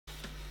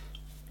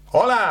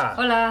Hola!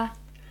 Hola!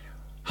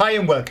 Hi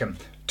and welcome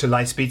to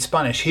Lightspeed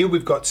Spanish. Here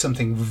we've got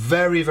something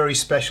very, very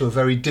special,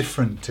 very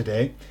different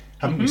today.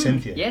 Haven't we,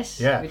 Cynthia? Yes,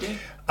 yeah. we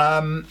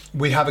do.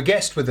 We have a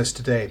guest with us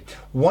today.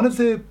 One of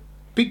the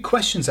big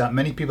questions that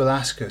many people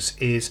ask us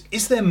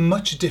is there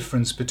much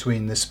difference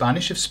between the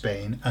Spanish of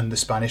Spain and the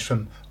Spanish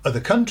from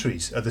other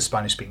countries, other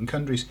Spanish-speaking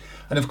countries?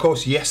 And of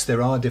course, yes,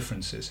 there are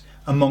differences.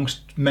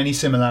 Amongst many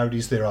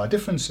similarities, there are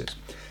differences.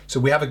 So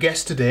we have a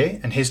guest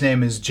today, and his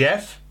name is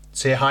Jeff.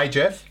 Say hi,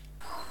 Jeff.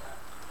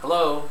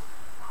 Hello.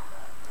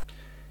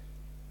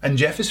 And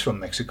Jeff is from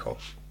Mexico.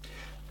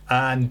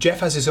 And Jeff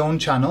has his own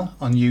channel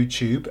on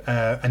YouTube,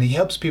 and he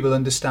helps people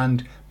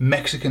understand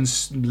Mexican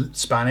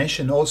Spanish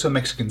and also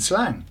Mexican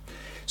slang.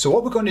 So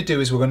what we're going to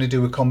do is we're going to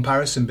do a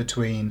comparison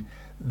between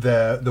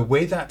the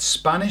way that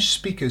Spanish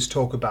speakers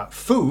talk about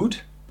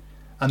food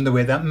and the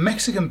way that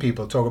Mexican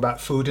people talk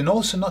about food, and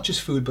also not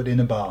just food but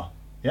in a bar.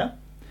 Yeah?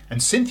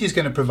 And Cynthia's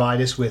going to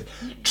provide us with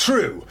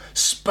true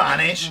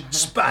Spanish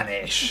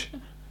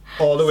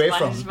all the way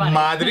from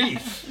Madrid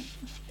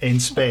in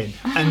Spain.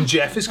 And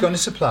Jeff is going to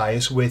supply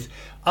us with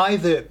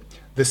either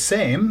the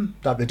same,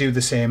 that they do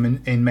the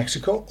same in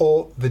Mexico,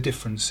 or the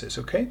differences,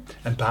 okay?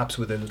 And perhaps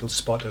with a little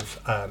spot of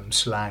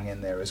slang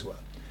in there as well.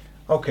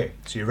 Okay,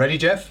 so you ready,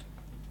 Jeff?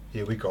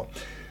 Here we go.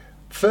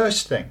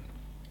 First thing,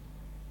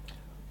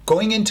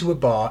 going into a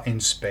bar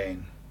in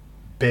Spain,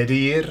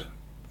 pedir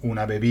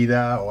una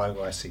bebida o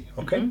algo así,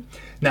 okay?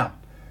 Now,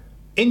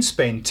 in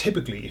Spain,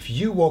 typically, if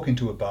you walk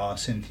into a bar,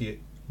 Cynthia,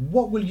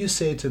 what will you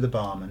say to the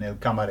barman, el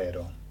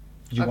camarero?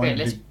 Okay,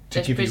 let's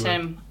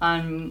pretend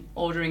I'm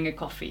ordering a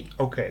coffee.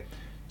 Okay,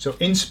 so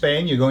in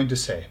Spain you're going to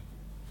say,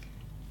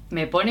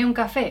 ¿Me pone un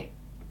café?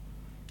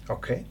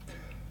 Okay.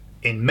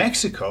 In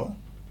Mexico,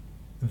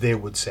 they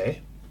would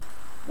say,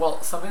 Well,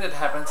 something that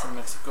happens in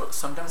Mexico,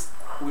 sometimes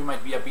we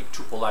might be a bit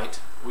too polite.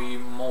 We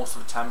most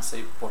of the time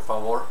say por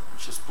favor,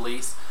 which is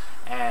please,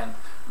 and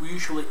we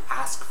usually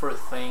ask for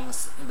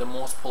things in the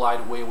most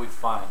polite way we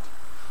find.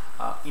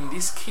 In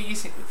this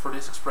case, for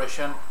this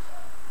expression,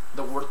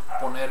 the word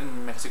poner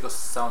in Mexico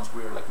sounds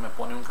weird, like me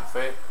pone un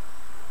café.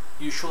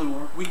 Usually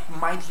we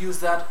might use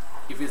that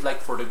if it's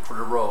like for the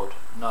road,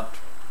 not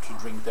to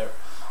drink there.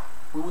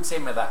 We would say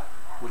me da.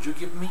 Would you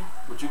give me,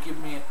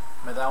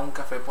 me da un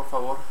café por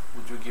favor?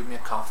 Would you give me a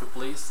coffee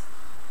please?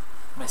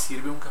 Me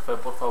sirve un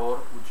café por favor?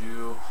 Would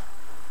you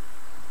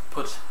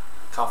put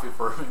coffee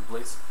for me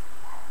please?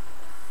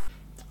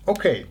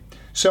 okay,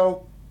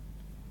 so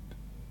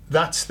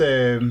that's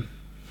the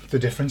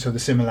difference or the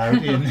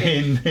similarity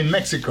in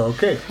Mexico,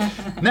 okay.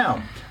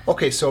 Now,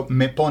 okay, so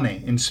me pone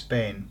in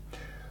Spain.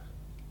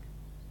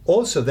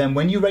 Also then,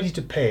 when you're ready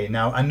to pay,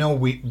 now I know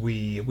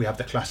we have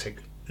the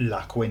classic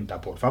la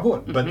cuenta por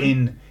favor, but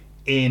in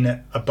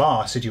a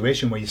bar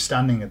situation where you're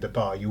standing at the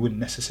bar, you wouldn't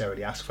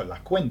necessarily ask for la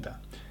cuenta.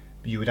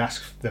 You would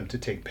ask them to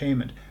take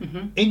payment.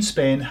 In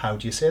Spain, how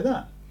do you say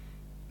that?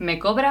 ¿Me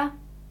cobra?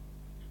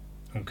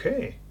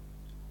 Okay.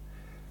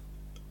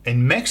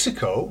 In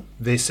Mexico,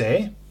 they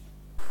say,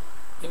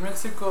 In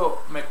Mexico,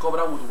 me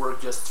cobra would work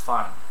just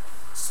fine.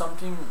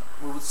 Something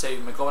we would say,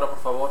 me cobra por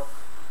favor.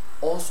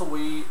 Also,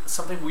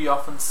 something we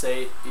often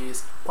say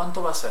is,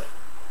 ¿cuánto va a ser?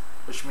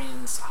 Which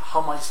means,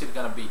 how much is it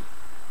gonna be?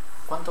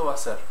 ¿Cuánto va a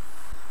ser?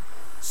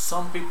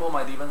 Some people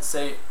might even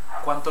say,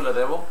 ¿cuánto le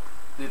debo?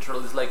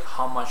 Literally, it's like,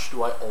 how much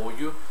do I owe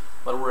you?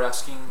 But we're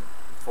asking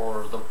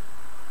for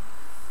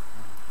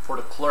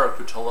the clerk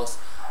to tell us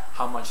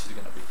how much it's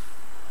gonna be.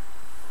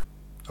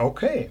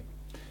 okay,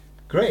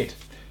 great.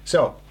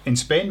 So, in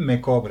Spain, me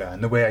cobra,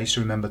 and the way I used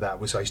to remember that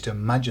was I used to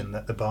imagine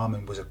that the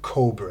barman was a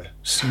cobra,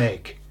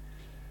 snake.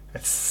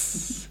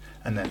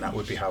 And then that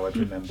would be how I'd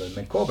remember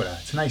me cobra.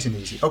 It's nice and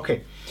easy.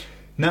 Okay,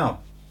 now,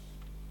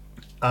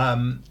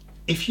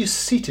 if you're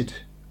seated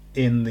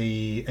in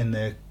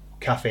the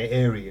cafe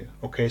area,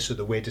 okay, so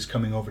the waiter's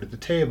coming over to the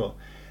table,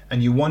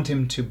 and you want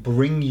him to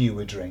bring you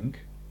a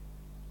drink,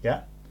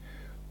 yeah?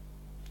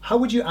 How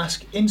would you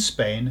ask in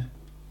Spain,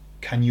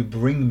 can you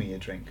bring me a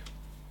drink?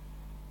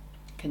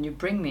 Can you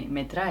bring me?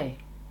 Me trae.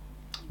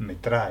 Me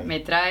trae. Me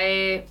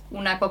trae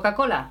una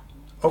Coca-Cola,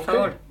 por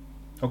favor.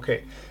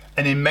 Okay.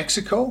 And in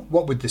Mexico,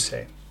 what would they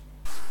say?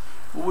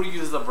 We would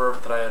use the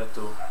verb traer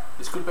to.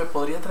 Disculpe,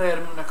 ¿podría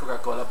traerme una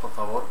Coca-Cola, por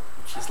favor?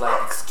 Which is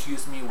like,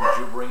 excuse me, would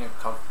you bring a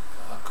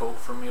Coke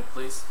for me,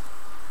 please?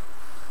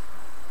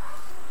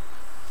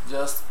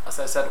 Just, as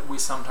I said, we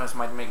sometimes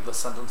might make the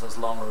sentences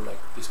longer, like,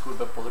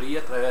 disculpe,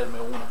 ¿podría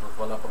traerme una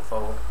Coca-Cola, por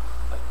favor?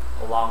 Like,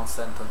 a long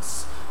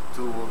sentence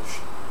to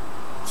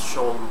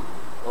show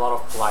a lot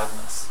of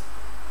politeness.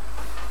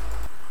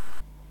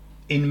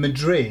 In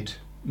Madrid,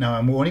 now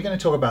I'm only going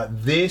to talk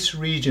about this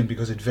region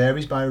because it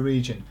varies by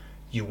region.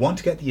 You want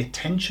to get the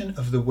attention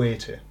of the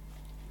waiter.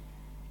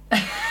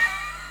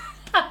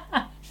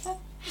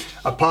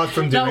 Apart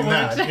from doing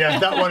that. Yeah,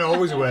 that one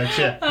always works,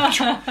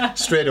 yeah.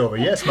 Straight over.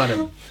 Yes,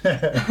 madam.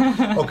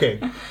 Okay.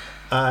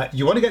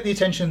 You want to get the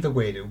attention of the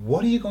waiter.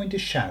 What are you going to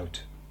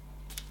shout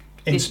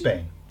in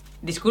Spain?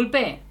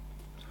 Disculpe.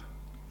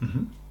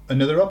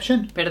 Another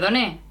option?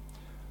 Perdone.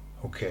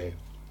 Okay.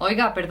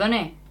 Oiga,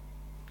 perdone.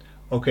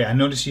 Okay, I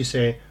notice you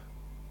say,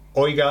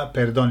 Oiga,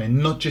 perdone,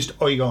 not just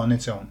oiga on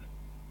its own.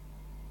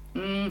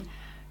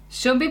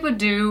 Some people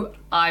do.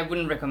 I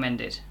wouldn't recommend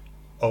it.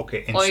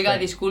 Okay. Oiga,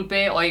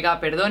 disculpe, oiga,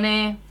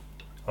 perdone.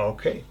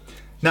 Okay.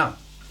 Now,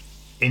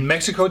 in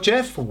Mexico,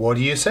 Jeff, what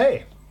do you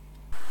say?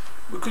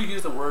 We could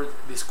use the word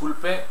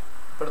disculpe.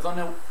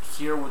 Perdone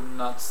here would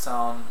not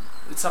sound.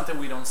 It's something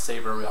we don't say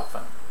very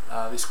often.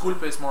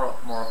 Disculpe is more.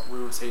 We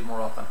would say it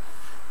more often.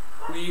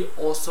 We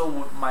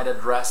also might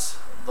address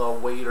the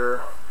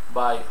waiter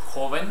by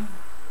joven.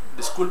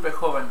 Disculpe,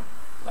 joven,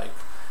 like,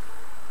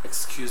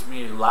 excuse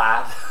me,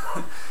 lad.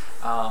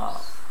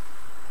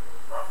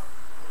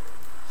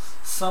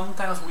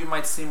 Sometimes we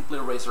might simply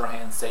raise our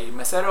hand and say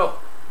mesero,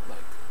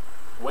 like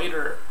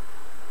waiter.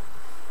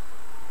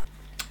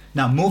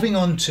 Now, moving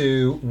on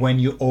to when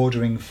you're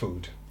ordering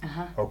food.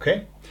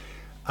 Okay?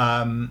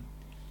 And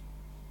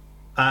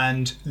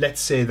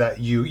let's say that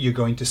you're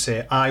going to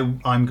say,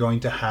 I'm going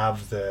to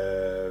have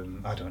the,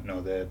 I don't know,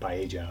 the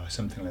paella or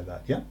something like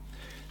that, yeah?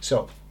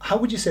 So, how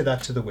would you say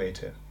that to the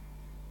waiter?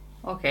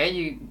 Okay,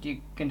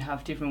 you can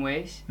have different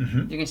ways.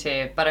 You can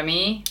say, para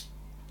mí,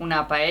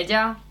 una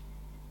paella.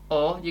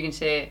 Or you can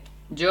say,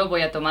 yo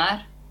voy a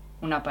tomar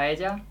una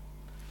paella.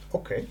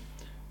 Okay.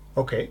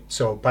 Okay,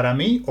 so para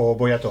mí o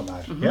voy a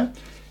tomar, yeah?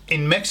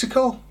 In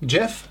Mexico,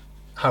 Jeff,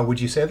 how would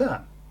you say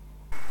that?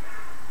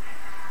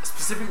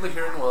 Specifically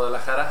here in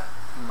Guadalajara,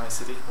 in my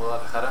city,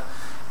 Guadalajara,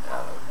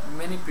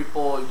 many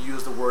people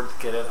use the word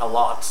querer a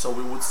lot. So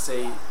we would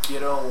say,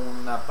 quiero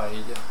una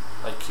paella.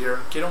 Like,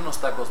 quiero unos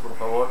tacos, por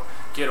favor.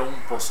 Quiero un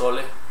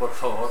pozole, por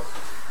favor.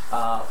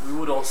 We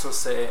would also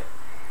say,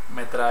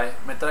 me trae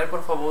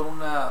por favor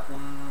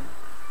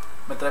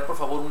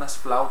unas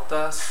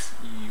flautas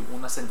y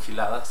unas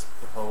enchiladas,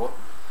 por favor.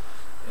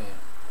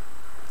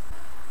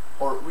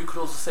 Or we could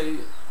also say,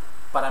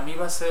 para mí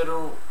va a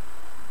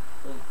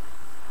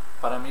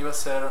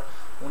ser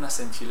unas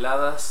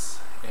enchiladas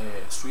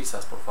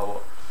suizas, por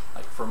favor.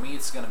 Like, for me,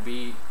 it's gonna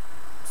be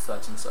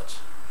such and such.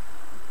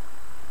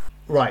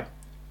 Right.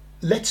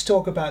 Let's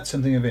talk about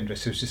something of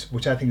interest,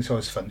 which I think is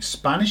always fun.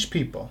 Spanish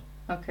people.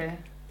 Okay.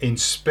 In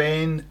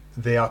Spain,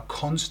 they are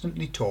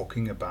constantly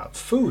talking about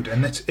food,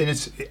 and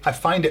I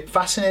find it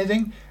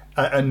fascinating,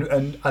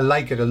 and I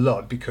like it a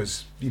lot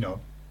because, you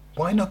know,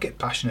 why not get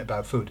passionate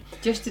about food?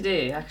 Just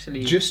today,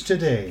 actually. Just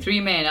today.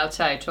 3 men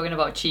outside talking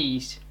about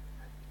cheese.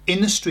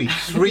 In the street,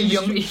 three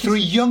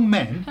young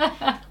men.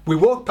 We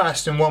walked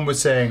past, and one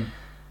was saying,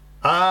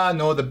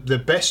 no, the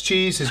best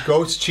cheese is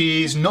goat's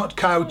cheese, not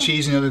cow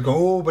cheese. And the other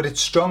go, oh, but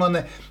it's strong on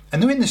the...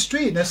 And they're in the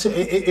street. That's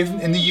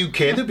in the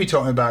UK, they'd be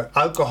talking about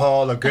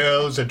alcohol or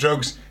girls or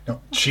drugs.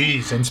 No,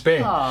 cheese in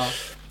Spain. Oh.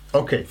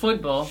 Okay.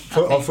 Football.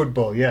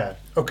 Football, yeah.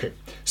 Okay.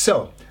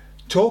 So,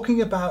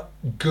 talking about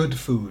good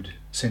food,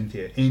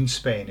 Cynthia, in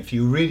Spain. If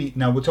you really...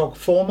 Now, we'll talk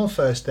formal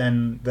first,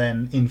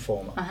 then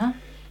informal.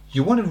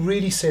 You want to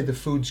really say the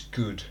food's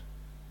good.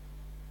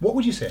 What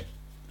would you say?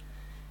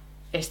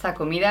 Esta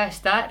comida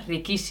está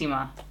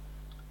riquísima.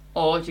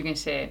 Or you can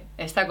say,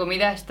 esta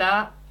comida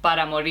está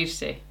para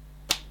morirse.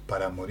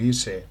 Para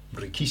morirse,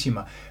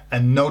 riquísima.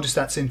 And notice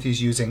that Cynthia's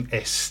using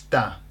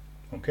está,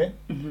 okay?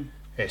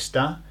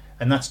 Está.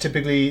 And that's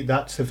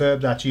the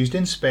verb that's used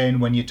in Spain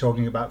when you're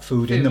talking about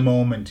food. In the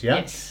moment,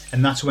 yeah? Yes.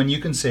 And that's when you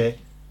can say,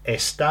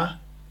 está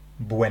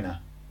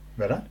buena,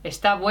 ¿verdad?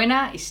 Está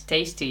buena is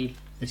tasty.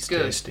 It's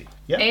good. Tasty,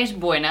 yeah? Es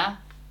buena,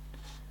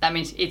 that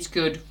means it's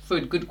good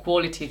food, good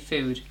quality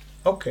food.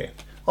 Okay,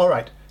 all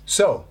right.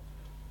 So,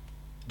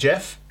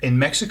 Jeff, in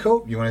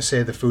Mexico, you want to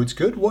say the food's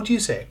good? What do you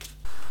say?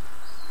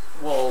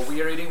 Well,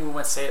 we are eating, we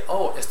might say,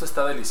 oh, esto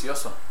está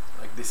delicioso.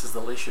 Like, this is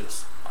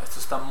delicious. Esto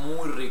está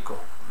muy rico,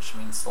 which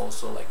means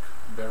also, like,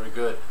 very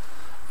good.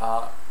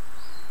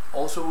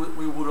 Also,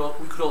 we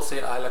could all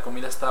say, la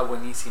comida está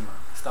buenísima.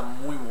 Está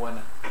muy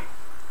buena.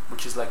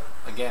 Which is like,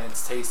 again,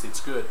 it's tasty,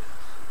 it's good.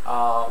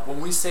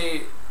 When we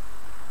say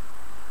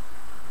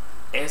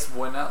es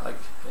buena, like,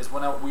 es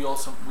buena, we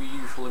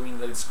usually mean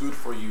that it's good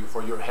for you,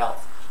 for your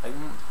health. Like,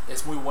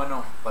 es muy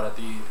bueno para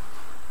ti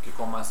que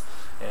comas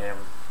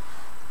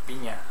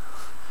piña.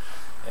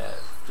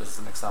 Just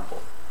an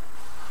example.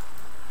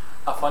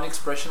 A fun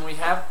expression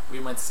we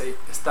might say,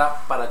 está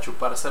para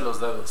chuparse los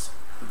dedos.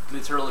 It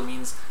literally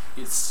means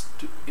it's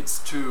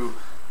to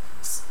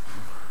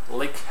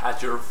lick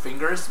at your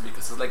fingers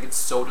because it's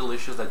so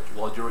delicious that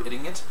while you're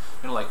eating it,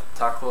 you know, like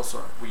tacos,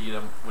 or we eat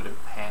them with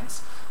our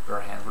hands,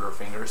 with our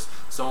fingers.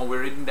 So when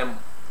we're eating them,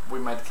 we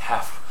might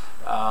have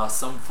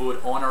some food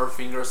on our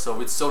fingers.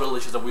 So it's so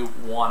delicious that we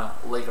wanna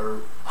lick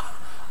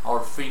our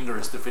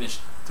fingers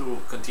to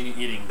continue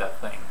eating that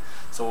thing.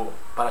 So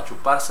para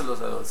chuparse los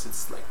dedos,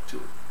 it's like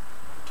to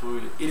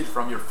eat it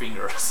from your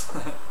fingers.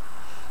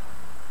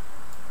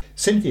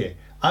 Cynthia,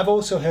 I've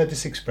also heard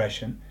this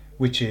expression,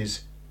 which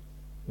is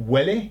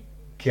huele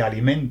que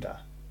alimenta.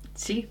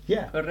 Sí,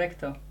 yeah.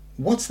 Correcto.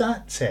 What's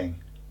that saying?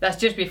 That's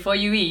just before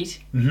you eat,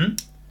 and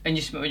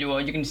you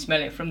can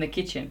smell it from the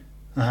kitchen.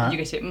 You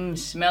can say,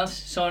 smells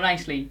so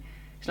nicely.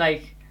 It's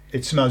like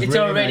it smells. It's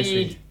really already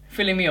nicely.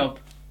 Filling me up,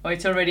 or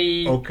it's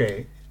already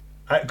okay.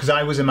 Because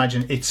I was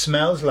imagining it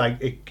smells like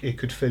it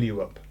could fill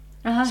you up.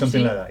 Ajá,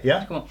 Something sí. like that,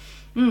 yeah? Como,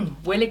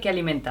 huele que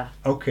alimenta.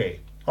 Okay,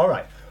 all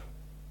right.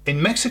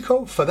 In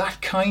Mexico, for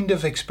that kind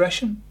of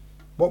expression,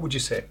 what would you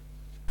say?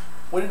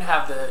 We don't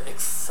have the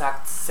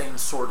exact same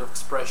sort of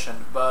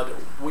expression, but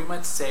we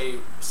might say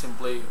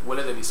simply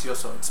huele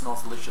delicioso. It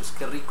smells delicious.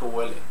 Qué rico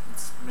huele. It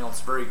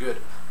smells very good.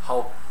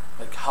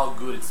 How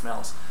good it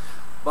smells.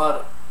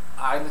 But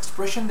an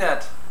expression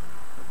that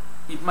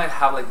it might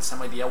have like the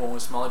same idea when we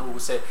smell it, we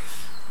would say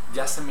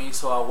ya se me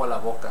hizo agua la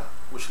boca,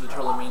 which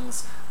literally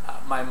means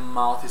my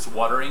mouth is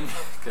watering,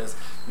 because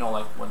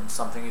like when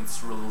something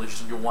is really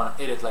delicious and you want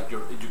to eat it, like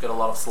you get a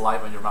lot of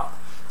saliva in your mouth.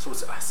 So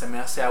it's se me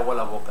hace agua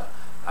la boca,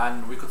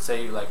 and we could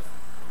say like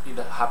it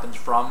happens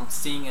from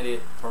seeing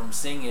it,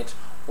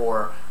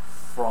 or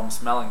from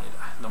smelling it.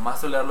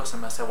 Nomás de olerlo se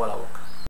me hace agua la boca.